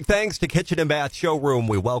Thanks to Kitchen and Bath Showroom,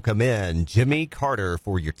 we welcome in Jimmy Carter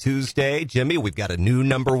for your Tuesday. Jimmy, we've got a new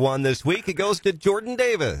number one this week. It goes to Jordan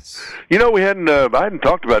Davis. You know, I hadn't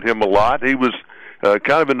talked about him a lot. He was kind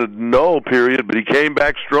of in a null period, but he came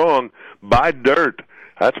back strong. Buy Dirt.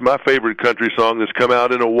 That's my favorite country song that's come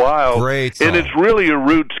out in a while. Great song. And it's really a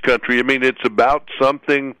roots country. I mean, it's about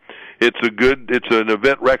something. It's an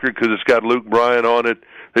event record because it's got Luke Bryan on it.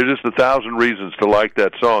 There's just 1,000 reasons to like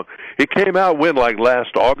that song. It came out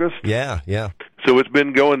last August? Yeah. So it's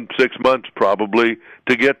been going 6 months probably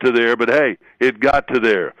to get to there, but hey, it got to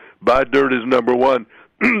there. Buy Dirt is number one,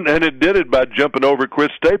 and it did it by jumping over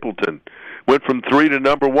Chris Stapleton. Went from 3 to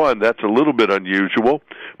number 1. That's a little bit unusual.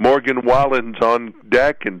 Morgan Wallen's on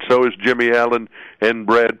deck, and so is Jimmy Allen and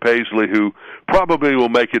Brad Paisley, who probably will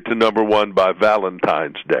make it to number 1 by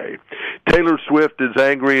Valentine's Day. Taylor Swift is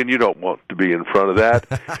angry, and you don't want to be in front of that.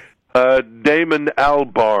 Damon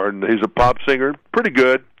Albarn, he's a pop singer, pretty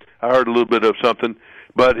good. I heard a little bit of something.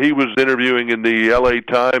 But he was interviewing in the L.A.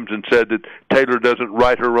 Times and said that Taylor doesn't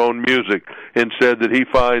write her own music and said that he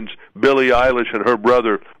finds Billie Eilish and her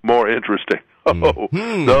brother more interesting. Oh,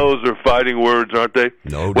 those are fighting words, aren't they?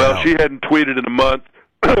 No doubt. Well, she hadn't tweeted in a month,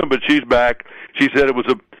 but she's back. She said,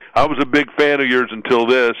 I was a big fan of yours until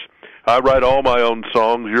this. I write all my own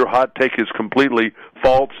songs. Your hot take is completely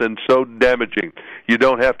false and so damaging. You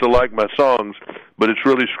don't have to like my songs, but it's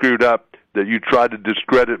really screwed up that you tried to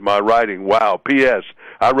discredit my writing. Wow. P.S.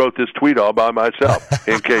 I wrote this tweet all by myself,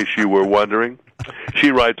 in case you were wondering.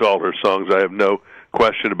 She writes all her songs. I have no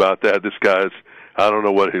question about that. This guy's, I don't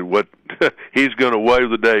know what he's going to wave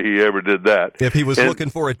the day he ever did that. If he was looking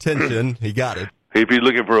for attention, he got it. If he's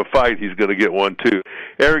looking for a fight, he's going to get one, too.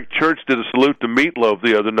 Eric Church did a salute to Meatloaf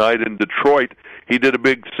the other night in Detroit. He did a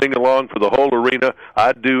big sing-along for the whole arena.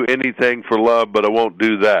 I'd do anything for love, but I won't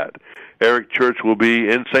do that. Eric Church will be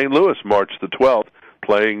in St. Louis March the 12th,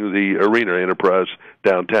 playing the Arena Enterprise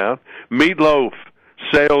downtown. Meatloaf,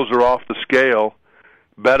 sales are off the scale.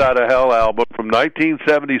 Bet Out of Hell album from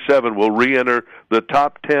 1977 will re-enter the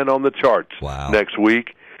top 10 on the charts next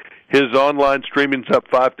week. His online streaming's up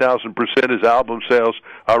 5,000%. His album sales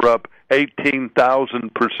are up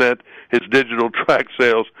 18,000%. His digital track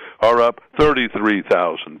sales are up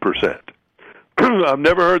 33,000%. I've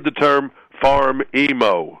never heard the term farm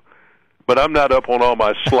emo, but I'm not up on all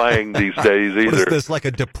my slang these days either. What is this, like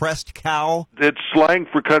a depressed cow? It's slang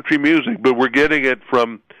for country music, but we're getting it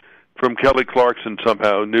from Kelly Clarkson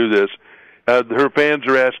somehow, knew this. Her fans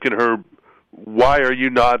are asking her, why are you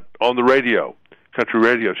not on the radio, country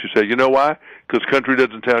radio? She said, you know why? Because country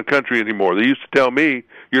doesn't sound country anymore. They used to tell me,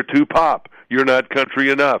 you're too pop, you're not country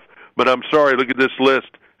enough. But I'm sorry, look at this list.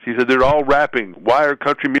 She said, they're all rapping. Why are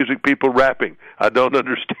country music people rapping? I don't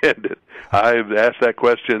understand it. I've asked that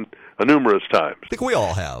question numerous times. I think we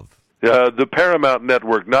all have. The Paramount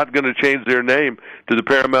Network, not going to change their name to the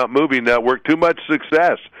Paramount Movie Network. Too much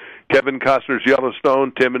success. Kevin Costner's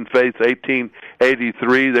Yellowstone, Tim and Faith,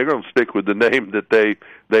 1883. They're going to stick with the name that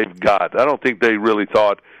they've got. I don't think they really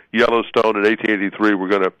thought Yellowstone in 1883 were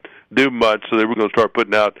going to do much, so they were going to start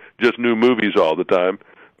putting out just new movies all the time.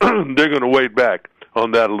 They're going to wait back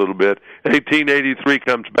on that a little bit. 1883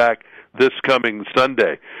 comes back this coming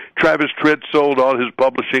Sunday. Travis Tritt sold all his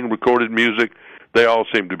publishing, recorded music. They all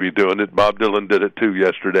seem to be doing it. Bob Dylan did it, too,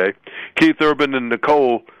 yesterday. Keith Urban and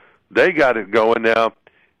Nicole, they got it going now.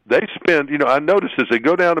 They spend, I noticed this, they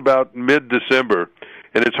go down about mid-December,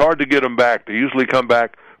 and it's hard to get them back. They usually come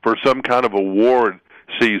back for some kind of award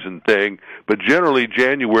season thing, but generally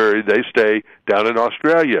January they stay down in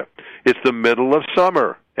Australia. It's the middle of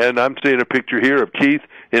summer, and I'm seeing a picture here of Keith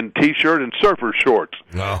in T-shirt and surfer shorts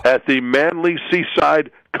at the Manly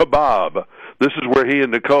Seaside Kebab. This is where he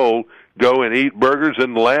and Nicole go and eat burgers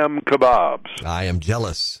and lamb kebabs. I am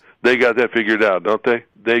jealous. They got that figured out, don't they?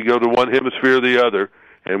 They go to one hemisphere or the other,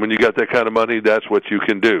 and when you got that kind of money, that's what you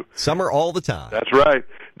can do. Summer all the time. That's right.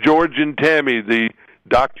 George and Tammy, it's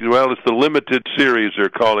the limited series they're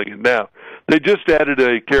calling it now. They just added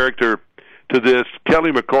a character to this.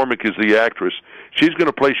 Kelly McCormick is the actress. She's going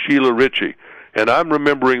to play Sheila Ritchie, and I'm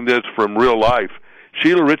remembering this from real life.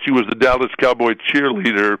 Sheila Ritchie was the Dallas Cowboy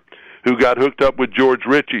cheerleader who got hooked up with George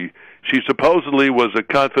Ritchie. She supposedly was a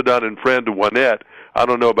confidant and friend to Wynette. I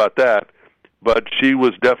don't know about that, but she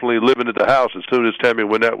was definitely living at the house as soon as Tammy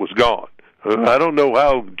Wynette was gone. I don't know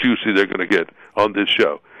how juicy they're going to get on this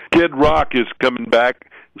show. Kid Rock is coming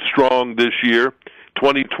back strong this year.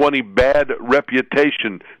 2020 Bad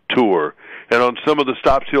Reputation Tour. And on some of the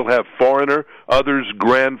stops, he'll have Foreigner, others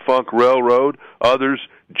Grand Funk Railroad, others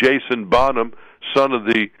Jason Bonham, son of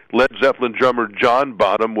the Led Zeppelin drummer John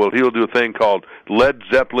Bonham. Well, he'll do a thing called Led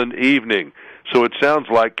Zeppelin Evening. So it sounds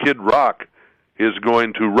like Kid Rock is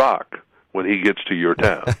going to rock when he gets to your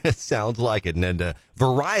town. It sounds like it, and a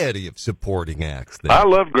variety of supporting acts there. I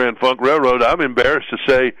love Grand Funk Railroad. I'm embarrassed to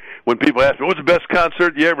say when people ask me, what's the best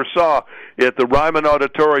concert you ever saw at the Ryman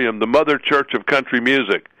Auditorium, the Mother Church of Country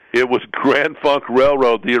Music? It was Grand Funk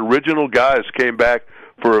Railroad. The original guys came back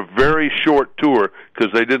for a very short tour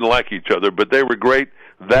because they didn't like each other, but they were great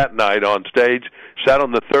that night on stage. Sat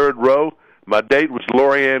on the third row. My date was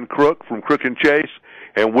Lorianne Crook from Crook and Chase,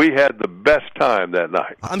 and we had the best time that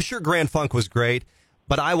night. I'm sure Grand Funk was great,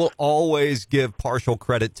 but I will always give partial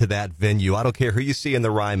credit to that venue. I don't care who you see in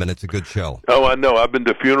the Ryman, it's a good show. Oh, I know. I've been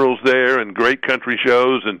to funerals there and great country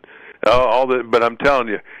shows and all that, but I'm telling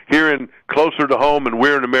you, hearing Closer to Home and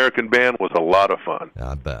We're an American Band was a lot of fun.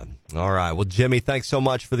 I bet. All right. Well, Jimmy, thanks so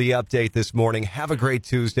much for the update this morning. Have a great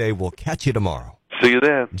Tuesday. We'll catch you tomorrow. See you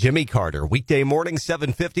then. Jimmy Carter, weekday morning,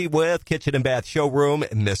 7:50 with Kitchen and Bath Showroom.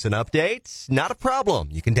 Missing updates? Not a problem.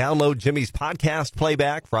 You can download Jimmy's podcast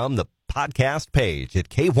playback from the podcast page at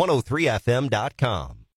K103FM.com.